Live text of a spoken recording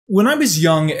When I was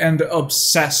young and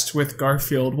obsessed with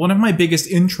Garfield, one of my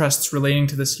biggest interests relating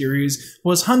to the series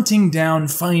was hunting down,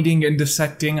 finding, and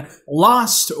dissecting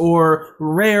lost or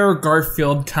rare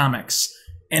Garfield comics,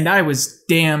 and I was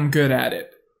damn good at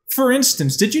it. For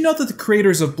instance, did you know that the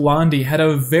creators of Blondie had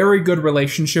a very good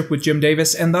relationship with Jim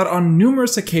Davis and that on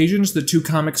numerous occasions the two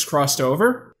comics crossed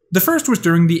over? The first was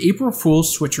during the April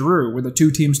Fool's switcheroo, where the two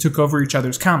teams took over each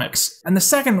other's comics, and the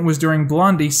second was during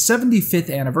Blondie's 75th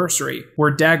anniversary,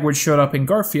 where Dagwood showed up in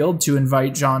Garfield to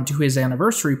invite John to his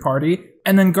anniversary party,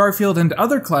 and then Garfield and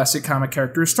other classic comic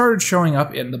characters started showing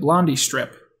up in the Blondie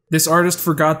strip. This artist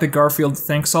forgot that Garfield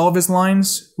thinks all of his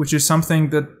lines, which is something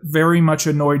that very much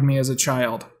annoyed me as a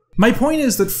child. My point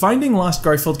is that finding lost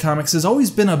Garfield comics has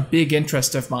always been a big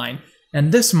interest of mine,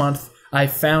 and this month, I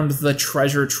found the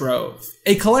Treasure Trove,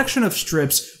 a collection of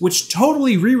strips which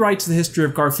totally rewrites the history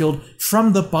of Garfield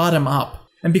from the bottom up.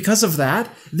 And because of that,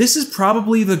 this is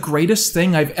probably the greatest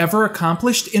thing I've ever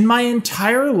accomplished in my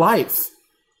entire life.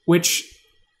 Which,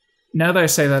 now that I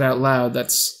say that out loud,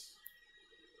 it's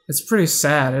pretty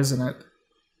sad, isn't it?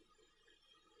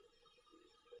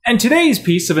 And today's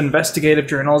piece of investigative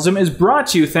journalism is brought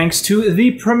to you thanks to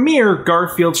the premier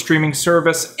Garfield streaming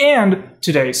service and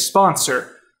today's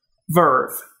sponsor,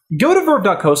 Verve. Go to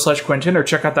verve.co/Quinton or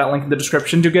check out that link in the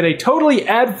description to get a totally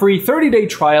ad-free 30-day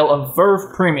trial of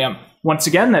Verve Premium. Once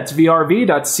again, that's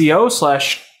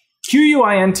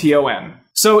vrv.co/QUINTON.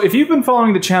 So if you've been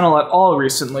following the channel at all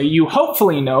recently, you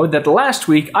hopefully know that last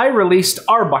week I released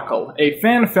Arbuckle, a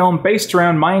fan film based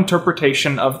around my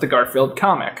interpretation of the Garfield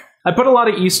comic. I put a lot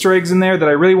of Easter eggs in there that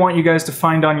I really want you guys to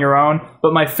find on your own,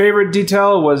 but my favorite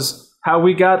detail was how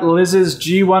we got Liz's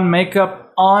G1 makeup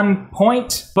on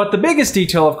point. But the biggest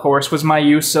detail, of course, was my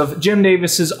use of Jim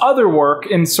Davis's other work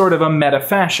in sort of a meta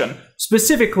fashion,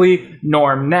 specifically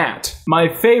Gnorm Gnat,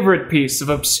 my favorite piece of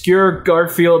obscure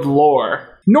Garfield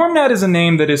lore. Gnorm Gnat is a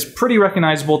name that is pretty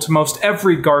recognizable to most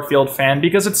every Garfield fan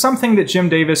because it's something that Jim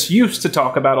Davis used to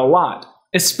talk about a lot.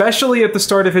 Especially at the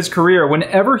start of his career,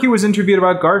 whenever he was interviewed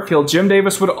about Garfield, Jim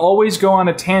Davis would always go on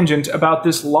a tangent about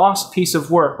this lost piece of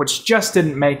work which just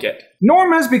didn't make it.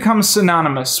 Gnorm has become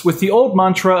synonymous with the old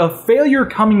mantra of failure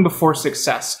coming before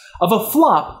success, of a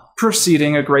flop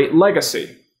preceding a great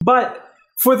legacy. But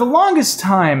for the longest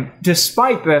time,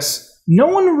 despite this, no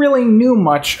one really knew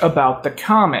much about the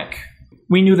comic.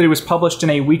 We knew that it was published in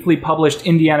a weekly published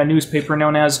Indiana newspaper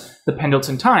known as the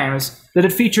Pendleton Times, that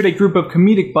it featured a group of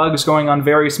comedic bugs going on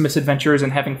various misadventures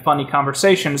and having funny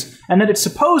conversations, and that it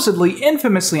supposedly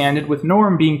infamously ended with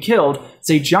Gnorm being killed as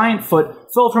a giant foot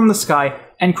fell from the sky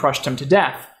and crushed him to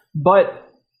death. But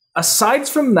aside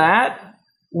from that,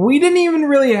 we didn't even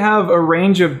really have a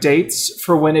range of dates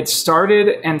for when it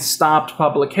started and stopped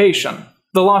publication.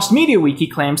 The Lost Media Wiki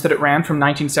claims that it ran from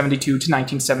 1972 to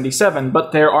 1977,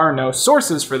 but there are no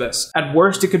sources for this. At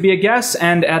worst, it could be a guess,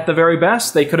 and at the very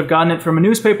best, they could have gotten it from a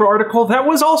newspaper article that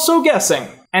was also guessing.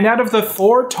 And out of the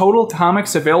 4 total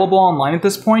comics available online at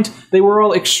this point, they were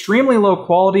all extremely low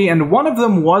quality, and one of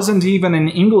them wasn't even in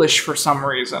English for some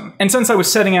reason. And since I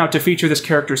was setting out to feature this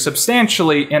character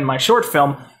substantially in my short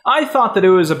film, I thought that it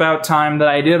was about time that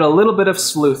I did a little bit of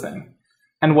sleuthing.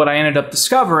 And what I ended up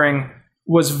discovering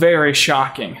was very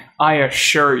shocking, I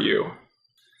assure you.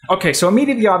 Okay, so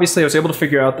immediately, obviously, I was able to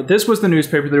figure out that this was the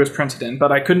newspaper that it was printed in,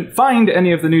 but I couldn't find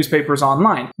any of the newspapers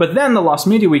online. But then the Lost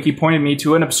Media Wiki pointed me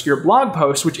to an obscure blog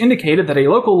post which indicated that a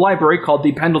local library called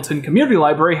the Pendleton Community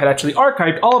Library had actually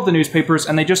archived all of the newspapers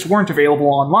and they just weren't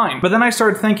available online. But then I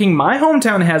started thinking, my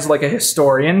hometown has like a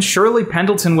historian, surely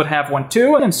Pendleton would have one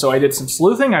too, and so I did some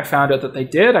sleuthing, I found out that they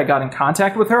did, I got in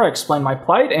contact with her, I explained my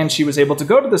plight, and she was able to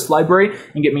go to this library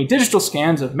and get me digital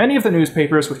scans of many of the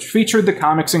newspapers which featured the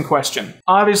comics in question.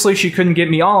 Obviously, she couldn't get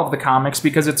me all of the comics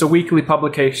because it's a weekly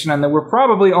publication and there were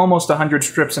probably almost 100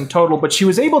 strips in total, but she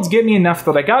was able to get me enough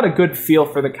that I got a good feel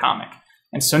for the comic.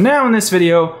 And so now in this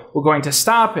video, we're going to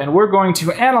stop and we're going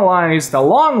to analyze the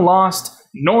long-lost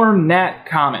Gnorm Gnat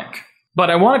comic. But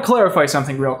I want to clarify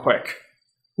something real quick.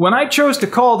 When I chose to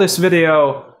call this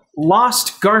video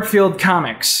Lost Garfield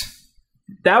Comics,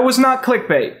 that was not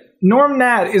clickbait. Gnorm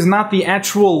Gnat is not the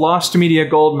actual Lost Media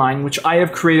goldmine which I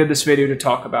have created this video to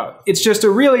talk about. It's just a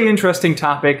really interesting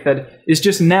topic that is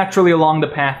just naturally along the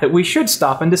path that we should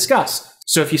stop and discuss.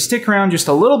 So if you stick around just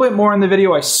a little bit more in the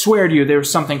video, I swear to you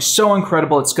there's something so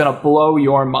incredible it's gonna blow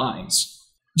your minds.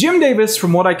 Jim Davis,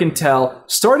 from what I can tell,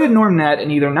 started Gnorm Gnat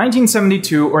in either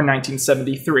 1972 or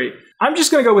 1973. I'm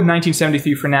just going to go with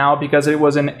 1973 for now because it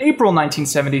was in April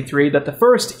 1973 that the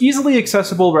first easily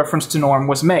accessible reference to Gnorm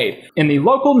was made, in the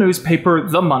local newspaper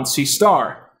The Muncie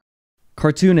Star.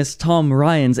 Cartoonist Tom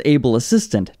Ryan's able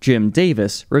assistant, Jim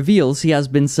Davis, reveals he has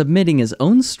been submitting his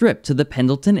own strip to the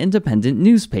Pendleton Independent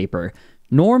newspaper.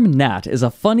 Gnorm Gnat is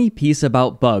a funny piece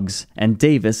about bugs, and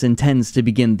Davis intends to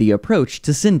begin the approach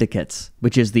to syndicates,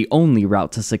 which is the only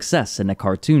route to success in a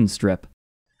cartoon strip.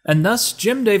 And thus,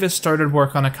 Jim Davis started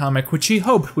work on a comic which he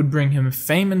hoped would bring him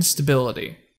fame and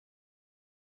stability.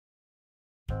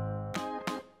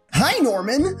 Hi,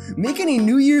 Norman! Make any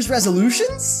New Year's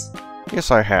resolutions? Yes,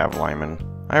 I have, Lymen.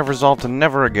 I have resolved to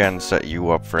never again set you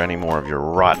up for any more of your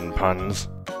rotten puns.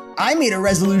 I made a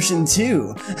resolution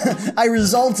too. I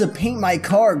resolved to paint my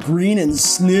car green and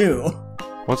snoo.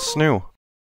 What's snoo?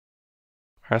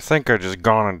 I think I just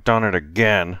gone and done it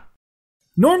again.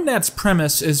 Gnorm Gnat's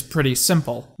premise is pretty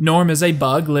simple. Gnorm is a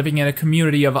bug living in a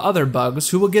community of other bugs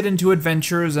who will get into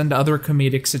adventures and other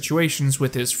comedic situations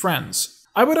with his friends.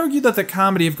 I would argue that the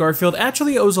comedy of Garfield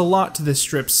actually owes a lot to this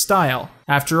strip's style.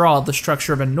 After all, the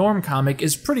structure of a Gnorm comic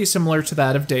is pretty similar to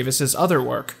that of Davis's other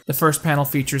work. The first panel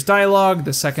features dialogue,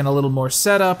 the second a little more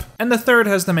setup, and the third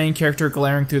has the main character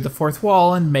glaring through the fourth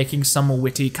wall and making some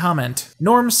witty comment.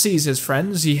 Gnorm sees his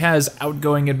friends, he has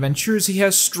outgoing adventures, he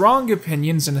has strong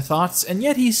opinions and thoughts, and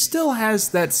yet he still has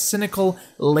that cynical,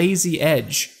 lazy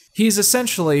edge. He's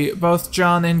essentially both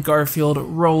John and Garfield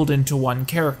rolled into one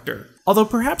character. Although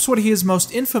perhaps what he is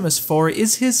most infamous for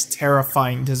is his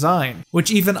terrifying design,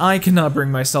 which even I cannot bring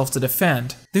myself to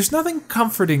defend. There's nothing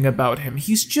comforting about him,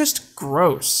 he's just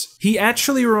gross. He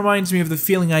actually reminds me of the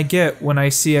feeling I get when I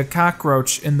see a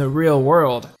cockroach in the real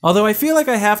world. Although I feel like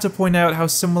I have to point out how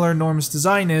similar Norm's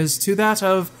design is to that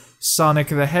of Sonic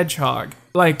the Hedgehog.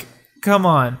 Like, come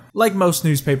on. Like most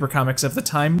newspaper comics of the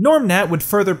time, Gnorm Gnat would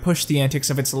further push the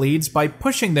antics of its leads by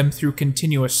pushing them through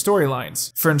continuous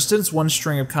storylines. For instance, one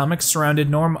string of comics surrounded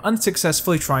Gnorm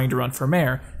unsuccessfully trying to run for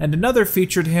mayor, and another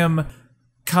featured him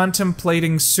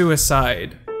contemplating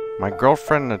suicide. My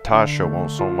girlfriend Natasha won't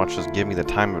so much as give me the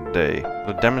time of day.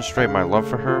 To demonstrate my love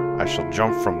for her, I shall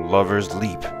jump from Lover's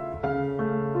Leap.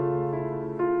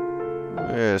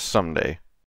 Someday.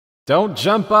 Don't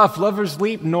jump off Lover's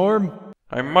Leap, Norm.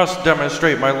 I must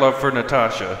demonstrate my love for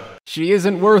Natasha. She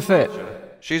isn't worth it.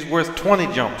 She's worth 20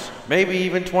 jumps, maybe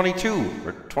even 22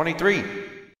 or 23.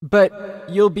 But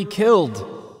you'll be killed.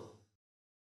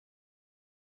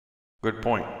 Good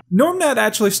point. Gnorm Gnat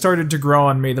actually started to grow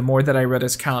on me the more that I read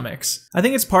his comics. I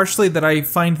think it's partially that I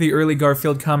find the early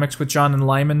Garfield comics with John and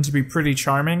Lyman to be pretty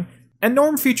charming, and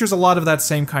Gnorm features a lot of that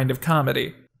same kind of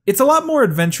comedy. It's a lot more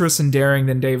adventurous and daring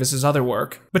than Davis's other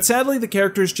work, but sadly the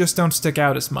characters just don't stick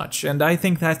out as much, and I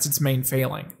think that's its main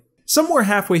failing. Somewhere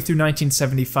halfway through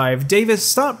 1975, Davis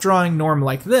stopped drawing Gnorm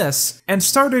like this, and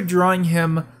started drawing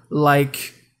him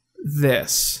like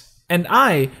this. And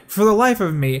I, for the life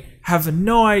of me, have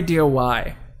no idea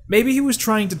why. Maybe he was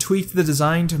trying to tweak the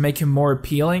design to make him more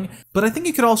appealing, but I think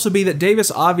it could also be that Davis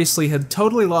obviously had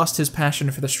totally lost his passion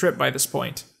for the strip by this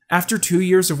point. After 2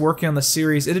 years of working on the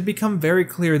series, it had become very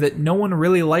clear that no one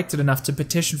really liked it enough to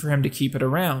petition for him to keep it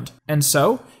around, and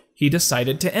so he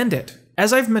decided to end it.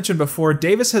 As I've mentioned before,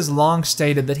 Davis has long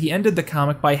stated that he ended the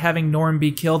comic by having Gnorm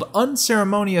be killed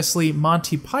unceremoniously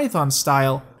Monty Python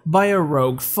style by a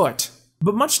rogue foot.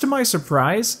 But much to my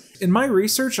surprise, in my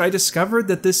research I discovered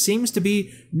that this seems to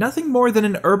be nothing more than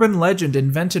an urban legend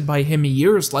invented by him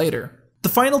years later. The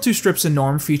final two strips in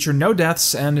Gnorm feature no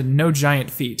deaths and no giant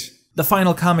feet. The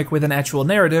final comic with an actual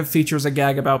narrative features a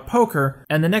gag about poker,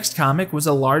 and the next comic was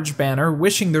a large banner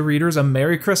wishing the readers a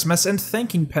Merry Christmas and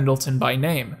thanking Pendleton by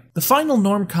name. The final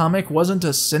Gnorm comic wasn't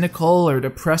a cynical or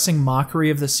depressing mockery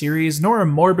of the series, nor a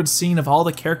morbid scene of all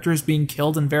the characters being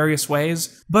killed in various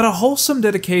ways, but a wholesome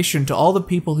dedication to all the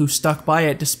people who stuck by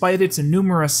it despite its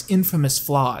numerous infamous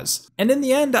flaws. And in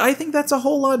the end, I think that's a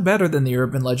whole lot better than the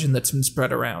urban legend that's been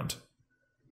spread around.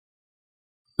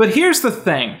 But here's the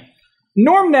thing.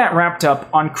 Gnorm Gnat wrapped up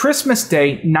on Christmas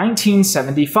Day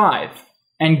 1975,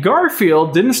 and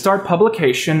Garfield didn't start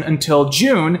publication until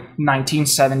June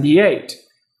 1978.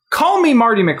 Call me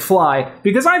Marty McFly,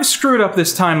 because I've screwed up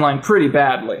this timeline pretty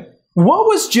badly. What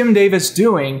was Jim Davis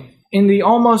doing in the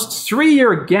almost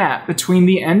 3-year gap between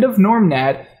the end of Gnorm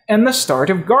Gnat and the start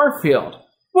of Garfield?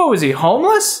 What, was he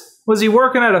homeless? Was he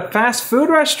working at a fast food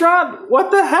restaurant?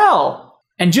 What the hell?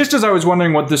 And just as I was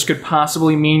wondering what this could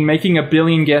possibly mean, making a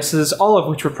billion guesses, all of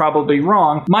which were probably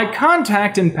wrong, my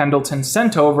contact in Pendleton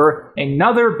sent over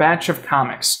another batch of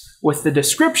comics, with the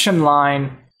description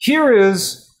line, "Here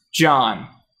is John."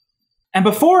 And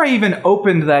before I even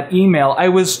opened that email, I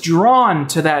was drawn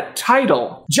to that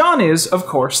title. John is, of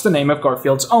course, the name of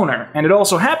Garfield's owner, and it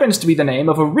also happens to be the name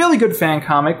of a really good fan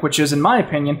comic, which is, in my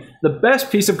opinion, the best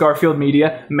piece of Garfield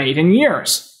media made in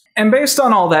years. And based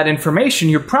on all that information,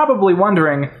 you're probably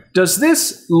wondering, does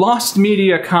this lost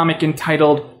media comic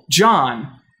entitled John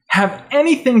have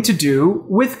anything to do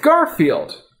with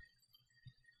Garfield?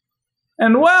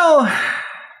 And well,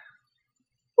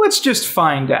 let's just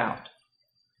find out.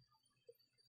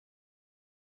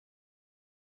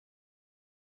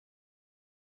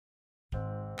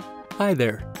 Hi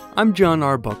there, I'm John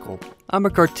Arbuckle. I'm a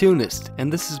cartoonist,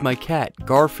 and this is my cat,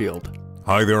 Garfield.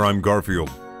 Hi there, I'm Garfield.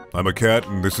 I'm a cat,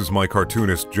 and this is my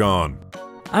cartoonist, John.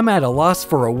 I'm at a loss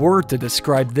for a word to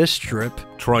describe this strip.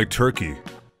 Try turkey.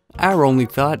 Our only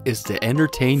thought is to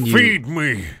entertain you. Feed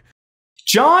me!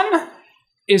 John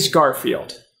is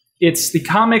Garfield. It's the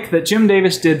comic that Jim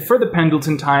Davis did for the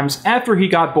Pendleton Times after he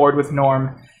got bored with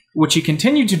Gnorm, which he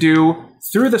continued to do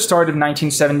through the start of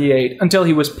 1978 until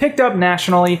he was picked up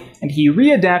nationally and he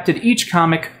readapted each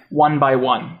comic one by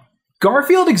one.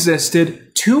 Garfield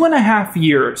existed 2.5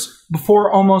 years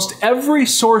before almost every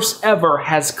source ever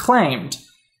has claimed,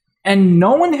 and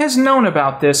no one has known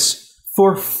about this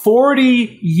for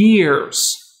 40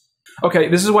 years. Okay,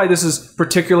 this is why this is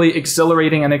particularly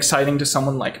exhilarating and exciting to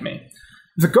someone like me.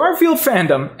 The Garfield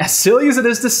fandom, as silly as it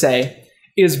is to say,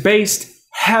 is based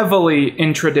heavily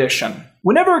in tradition.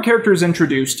 Whenever a character is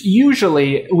introduced,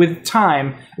 usually with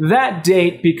time, that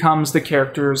date becomes the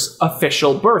character's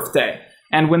official birthday.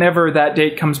 And whenever that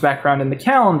date comes back around in the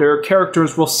calendar,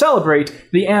 characters will celebrate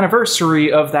the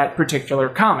anniversary of that particular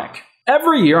comic.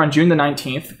 Every year on June the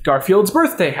 19th, Garfield's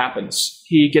birthday happens.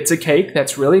 He gets a cake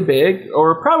that's really big,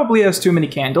 or probably has too many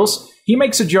candles. He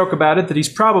makes a joke about it that he's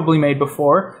probably made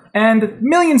before, and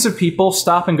millions of people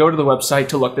stop and go to the website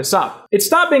to look this up. It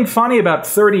stopped being funny about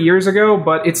 30 years ago,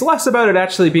 but it's less about it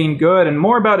actually being good and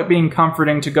more about it being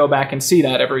comforting to go back and see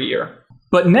that every year.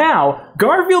 But now,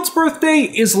 Garfield's birthday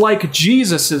is like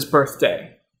Jesus'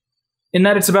 birthday, in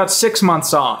that it's about 6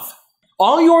 months off.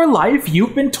 All your life,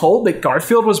 you've been told that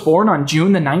Garfield was born on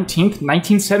June the 19th,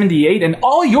 1978, and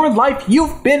all your life,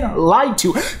 you've been lied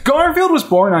to. Garfield was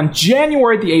born on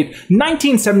January the 8th,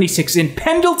 1976, in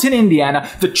Pendleton, Indiana.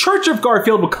 The Church of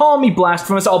Garfield will call me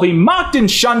blasphemous. I'll be mocked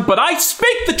and shunned, but I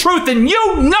speak the truth, and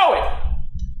you know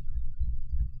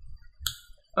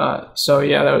it! So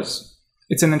yeah,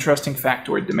 it's an interesting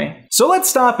factoid to me. So let's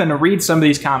stop and read some of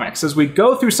these comics as we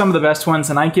go through some of the best ones,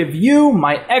 and I give you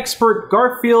my expert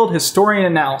Garfield historian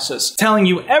analysis, telling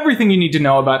you everything you need to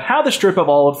know about how the strip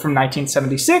evolved from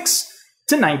 1976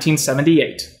 to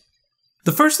 1978.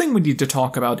 The first thing we need to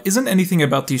talk about isn't anything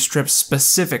about these strips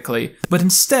specifically, but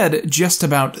instead just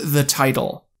about the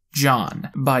title,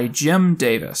 John, by Jim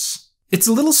Davis. It's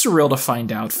a little surreal to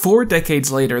find out, 4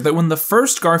 decades later, that when the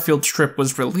first Garfield strip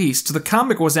was released, the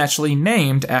comic was actually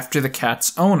named after the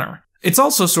cat's owner. It's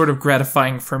also sort of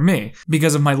gratifying for me,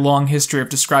 because of my long history of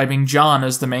describing John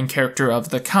as the main character of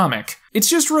the comic. It's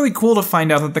just really cool to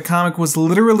find out that the comic was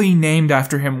literally named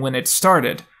after him when it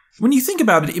started. When you think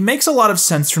about it, it makes a lot of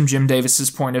sense from Jim Davis's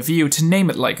point of view to name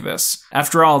it like this.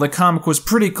 After all, the comic was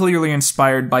pretty clearly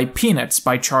inspired by Peanuts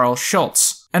by Charles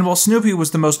Schulz. And while Snoopy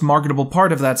was the most marketable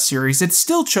part of that series, it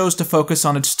still chose to focus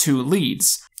on its 2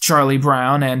 leads, Charlie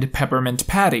Brown and Peppermint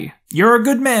Patty. You're a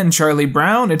good man, Charlie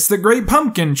Brown. It's the Great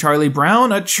Pumpkin, Charlie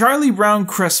Brown. A Charlie Brown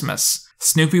Christmas.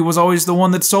 Snoopy was always the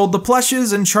one that sold the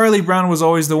plushes, and Charlie Brown was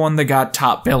always the one that got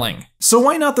top billing. So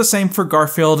why not the same for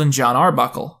Garfield and John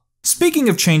Arbuckle? Speaking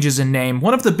of changes in name,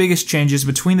 one of the biggest changes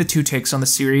between the 2 takes on the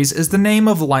series is the name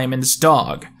of Lyman's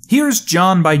dog. Here's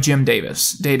John by Jim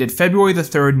Davis, dated February the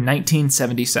 3rd,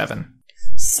 1977.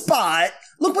 Spot,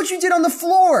 look what you did on the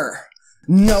floor!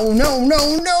 No, no,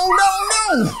 no, no,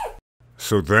 no, no!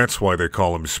 So that's why they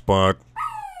call him Spot.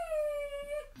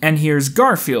 And here's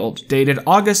Garfield, dated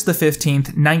August the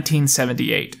 15th,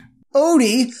 1978.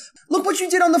 Odie, look what you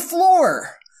did on the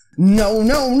floor! No,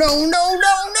 no, no, no,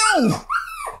 no, no!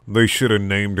 They should have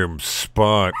named him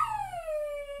Spot.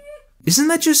 Isn't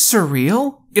that just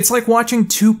surreal? It's like watching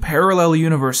 2 parallel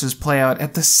universes play out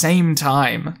at the same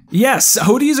time. Yes,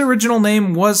 Odie's original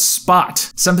name was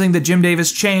Spot, something that Jim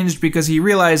Davis changed because he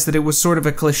realized that it was sort of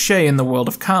a cliche in the world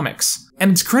of comics.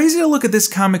 And it's crazy to look at this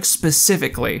comic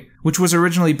specifically, which was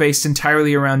originally based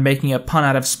entirely around making a pun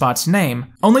out of Spot's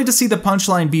name, only to see the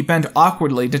punchline be bent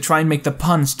awkwardly to try and make the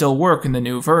pun still work in the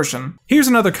new version. Here's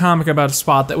another comic about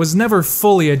Spot that was never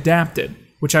fully adapted,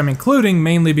 which I'm including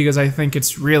mainly because I think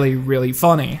it's really, really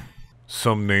funny.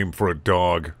 Some name for a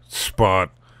dog. Spot.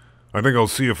 I think I'll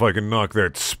see if I can knock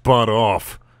that Spot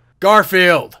off.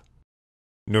 Garfield!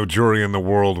 No jury in the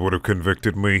world would have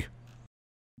convicted me.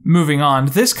 Moving on,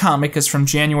 this comic is from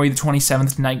January the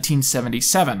 27th,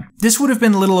 1977. This would have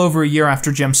been a little over a year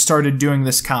after Jim started doing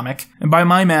this comic, and by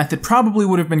my math, it probably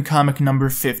would have been comic number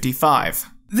 55.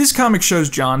 This comic shows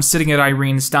John sitting at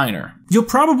Irene's diner. You'll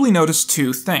probably notice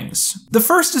two things. The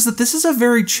first is that this is a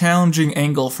very challenging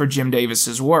angle for Jim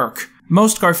Davis's work.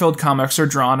 Most Garfield comics are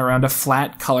drawn around a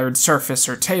flat, colored surface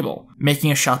or table,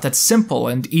 making a shot that's simple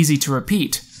and easy to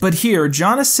repeat. But here,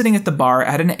 John is sitting at the bar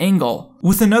at an angle,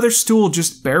 with another stool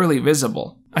just barely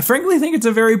visible. I frankly think it's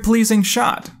a very pleasing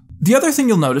shot. The other thing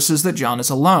you'll notice is that John is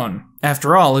alone.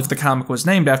 After all, if the comic was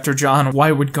named after John,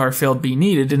 why would Garfield be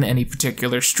needed in any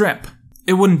particular strip?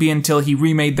 It wouldn't be until he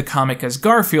remade the comic as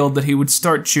Garfield that he would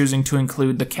start choosing to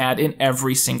include the cat in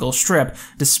every single strip,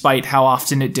 despite how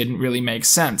often it didn't really make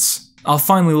sense. I'll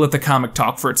finally let the comic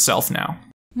talk for itself now.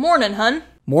 Mornin', hun.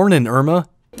 Mornin', Irma.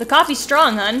 The coffee's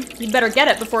strong, hun. You'd better get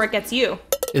it before it gets you.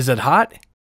 Is it hot?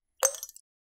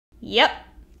 Yep.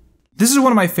 This is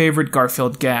one of my favorite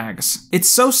Garfield gags. It's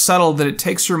so subtle that it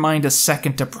takes your mind a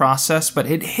second to process, but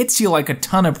it hits you like a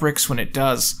ton of bricks when it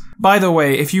does. By the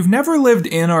way, if you've never lived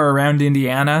in or around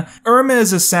Indiana, Irma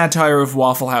is a satire of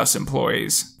Waffle House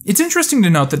employees. It's interesting to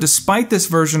note that despite this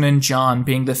version in John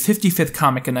being the 55th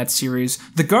comic in that series,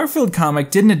 the Garfield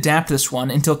comic didn't adapt this one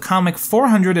until comic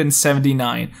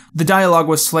 479. The dialogue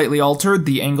was slightly altered,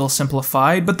 the angle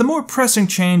simplified, but the more pressing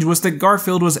change was that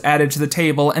Garfield was added to the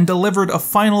table and delivered a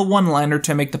final one-liner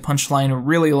to make the punchline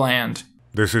really land.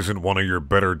 This isn't one of your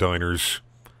better diners.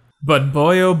 But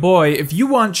boy oh boy, if you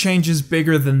want changes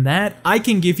bigger than that, I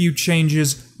can give you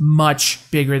changes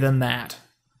much bigger than that.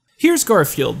 Here's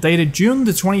Garfield, dated June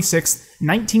the 26th,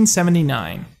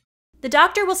 1979. The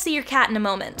doctor will see your cat in a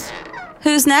moment.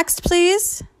 Who's next,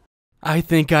 please? I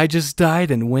think I just died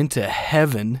and went to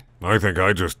heaven. I think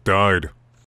I just died.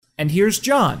 And here's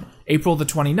John, April the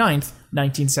 29th,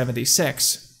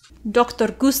 1976. Dr.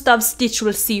 Gustav Stitch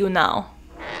will see you now.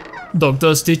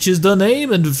 Dr. Stitch is the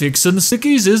name and fixin'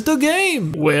 sickies is the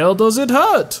game. Where does it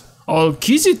hurt? I'll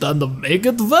kiss it and make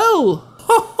it well.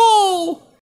 Ho ho!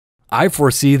 I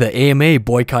foresee the AMA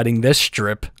boycotting this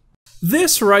strip.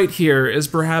 This right here is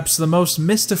perhaps the most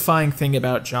mystifying thing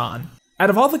about John. Out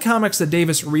of all the comics that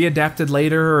Davis readapted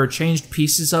later or changed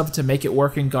pieces of to make it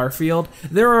work in Garfield,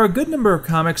 there are a good number of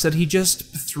comics that he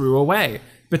just threw away,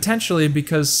 potentially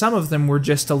because some of them were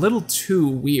just a little too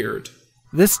weird.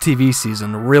 This TV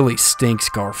season really stinks,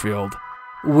 Garfield.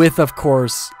 With, of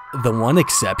course, the one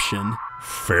exception.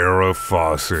 Farrah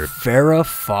Fawcett. Farrah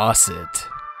Fawcett.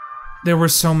 There were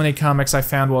so many comics I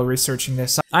found while researching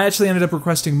this. I actually ended up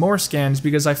requesting more scans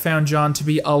because I found John to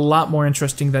be a lot more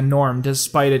interesting than Norm,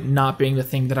 despite it not being the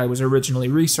thing that I was originally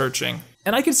researching.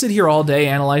 And I could sit here all day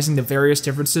analyzing the various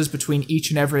differences between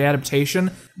each and every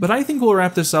adaptation, but I think we'll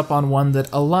wrap this up on one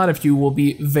that a lot of you will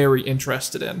be very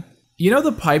interested in. You know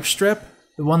the pipe strip?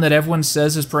 The one that everyone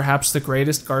says is perhaps the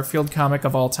greatest Garfield comic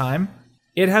of all time?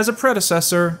 It has a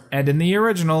predecessor, and in the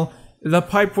original, the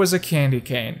pipe was a candy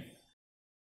cane.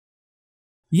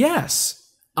 Yes,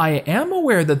 I am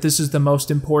aware that this is the most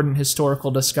important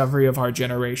historical discovery of our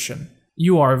generation.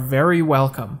 You are very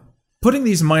welcome. Putting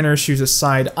these minor issues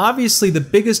aside, obviously the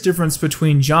biggest difference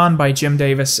between John by Jim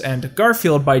Davis and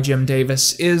Garfield by Jim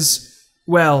Davis is,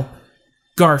 well,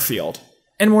 Garfield.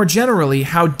 And more generally,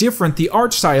 how different the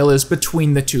art style is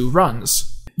between the two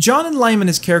runs. John and Lymen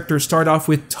as characters start off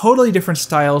with totally different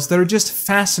styles that are just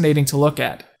fascinating to look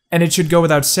at. And it should go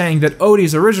without saying that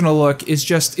Odie's original look is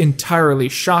just entirely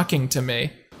shocking to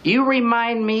me. You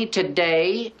remind me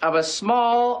today of a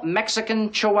small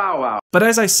Mexican Chihuahua. But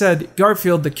as I said,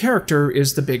 Garfield the character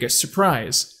is the biggest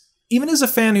surprise. Even as a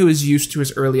fan who is used to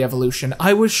his early evolution,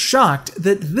 I was shocked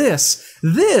that this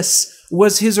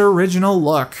was his original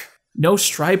look. No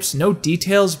stripes, no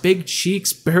details, big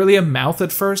cheeks, barely a mouth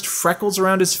at first, freckles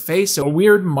around his face, a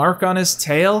weird mark on his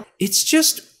tail. It's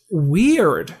just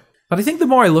weird. But I think the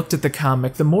more I looked at the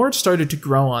comic, the more it started to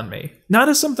grow on me. Not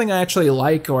as something I actually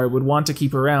like or I would want to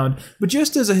keep around, but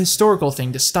just as a historical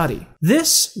thing to study.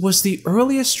 This was the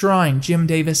earliest drawing Jim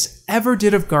Davis ever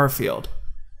did of Garfield.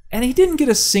 And he didn't get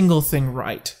a single thing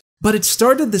right. But it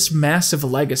started this massive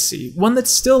legacy, one that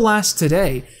still lasts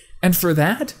today. And for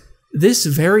that, this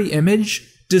very image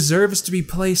deserves to be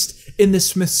placed in the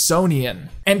Smithsonian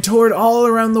and toured all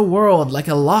around the world like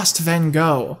a lost Van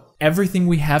Gogh. Everything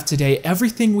we have today,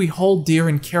 everything we hold dear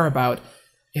and care about,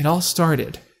 it all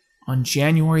started on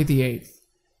January the 8th,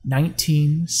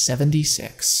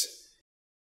 1976.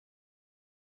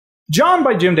 John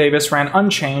by Jim Davis ran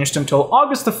unchanged until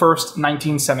August the 1st,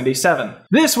 1977.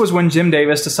 This was when Jim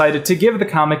Davis decided to give the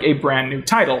comic a brand new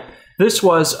title. This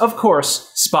was, of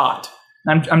course, Spot.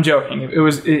 I'm joking.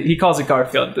 He calls it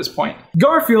Garfield at this point.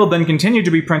 Garfield then continued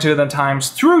to be printed in the Times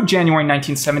through January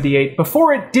 1978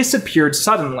 before it disappeared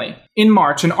suddenly. In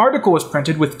March, an article was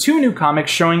printed with 2 new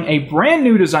comics showing a brand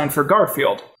new design for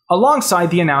Garfield. alongside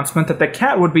the announcement that the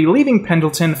cat would be leaving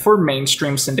Pendleton for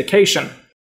mainstream syndication.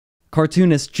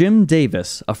 Cartoonist Jim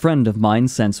Davis, a friend of mine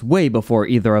since way before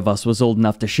either of us was old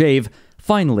enough to shave,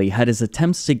 finally had his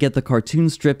attempts to get the cartoon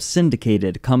strip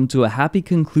syndicated come to a happy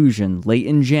conclusion late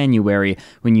in January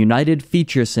when United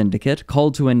Feature Syndicate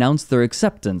called to announce their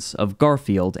acceptance of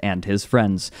Garfield and his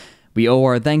friends. We owe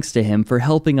our thanks to him for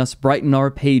helping us brighten our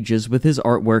pages with his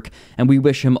artwork, and we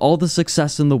wish him all the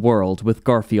success in the world with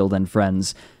Garfield and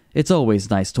Friends. It's always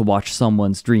nice to watch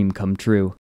someone's dream come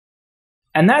true.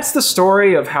 And that's the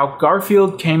story of how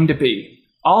Garfield came to be,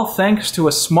 all thanks to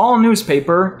a small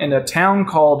newspaper in a town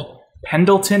called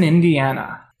Pendleton,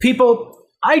 Indiana. People,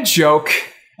 I joke,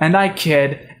 and I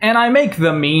kid, and I make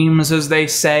the memes, as they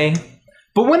say.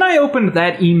 But when I opened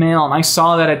that email and I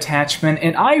saw that attachment,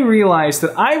 and I realized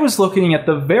that I was looking at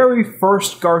the very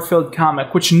first Garfield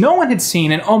comic, which no one had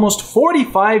seen in almost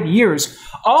 45 years,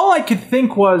 all I could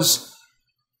think was,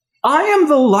 I am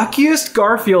the luckiest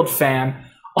Garfield fan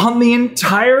on the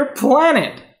entire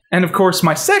planet. And of course,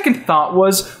 my second thought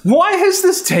was, why has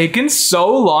this taken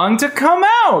so long to come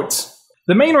out?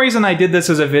 The main reason I did this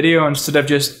as a video instead of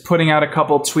just putting out a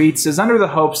couple tweets is under the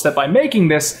hopes that by making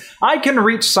this, I can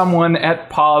reach someone at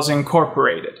Paws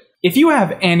Incorporated. If you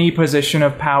have any position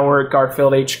of power at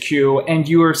Garfield HQ and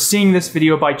you are seeing this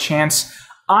video by chance,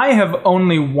 I have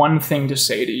only one thing to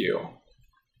say to you.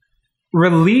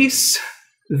 Release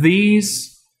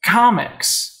these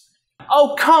comics.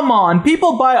 Oh, come on.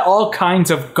 People buy all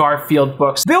kinds of Garfield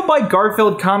books. They'll buy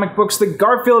Garfield comic books that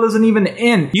Garfield isn't even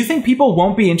in. You think people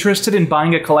won't be interested in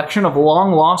buying a collection of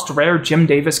long-lost rare Jim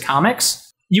Davis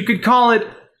comics? You could call it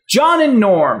John and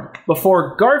Norm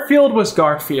before Garfield was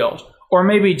Garfield. Or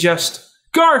maybe just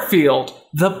Garfield,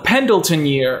 the Pendleton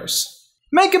Years.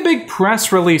 Make a big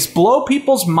press release, blow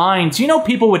people's minds. You know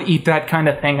people would eat that kind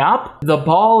of thing up. The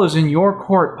ball is in your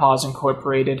court, Paws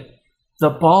Incorporated. The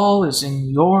ball is in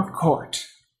your court.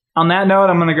 On that note,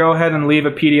 I'm going to go ahead and leave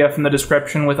a PDF in the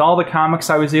description with all the comics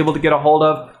I was able to get a hold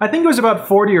of. I think it was about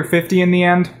 40 or 50 in the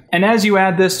end. And as you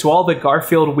add this to all the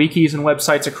Garfield wikis and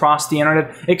websites across the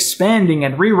internet, expanding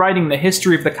and rewriting the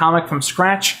history of the comic from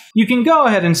scratch, you can go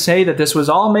ahead and say that this was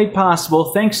all made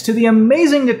possible thanks to the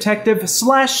amazing detective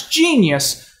 /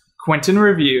 genius, Quinton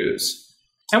Reviews.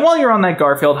 And while you're on that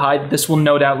Garfield high this will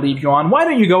no doubt leave you on, why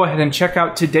don't you go ahead and check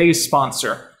out today's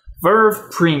sponsor, Verve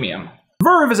Premium.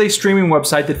 Verve is a streaming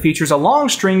website that features a long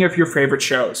string of your favorite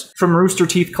shows, from Rooster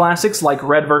Teeth classics like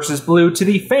Red vs. Blue to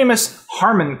the famous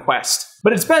Harmon Quest.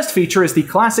 But its best feature is the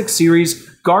classic series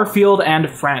Garfield and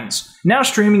Friends, now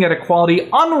streaming at a quality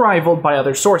unrivaled by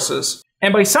other sources.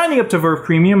 And by signing up to Verve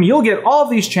Premium, you'll get all of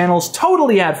these channels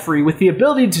totally ad-free with the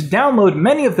ability to download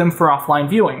many of them for offline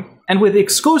viewing, and with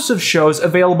exclusive shows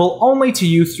available only to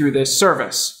you through this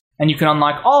service. And you can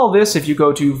unlock all of this if you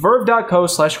go to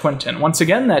verve.co/Quinton. Once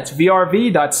again, that's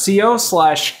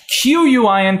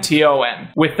vrv.co/QUINTON.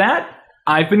 With that,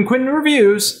 I've been Quinton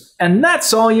Reviews, and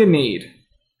that's all you need.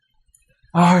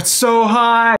 Oh, it's so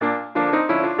hot!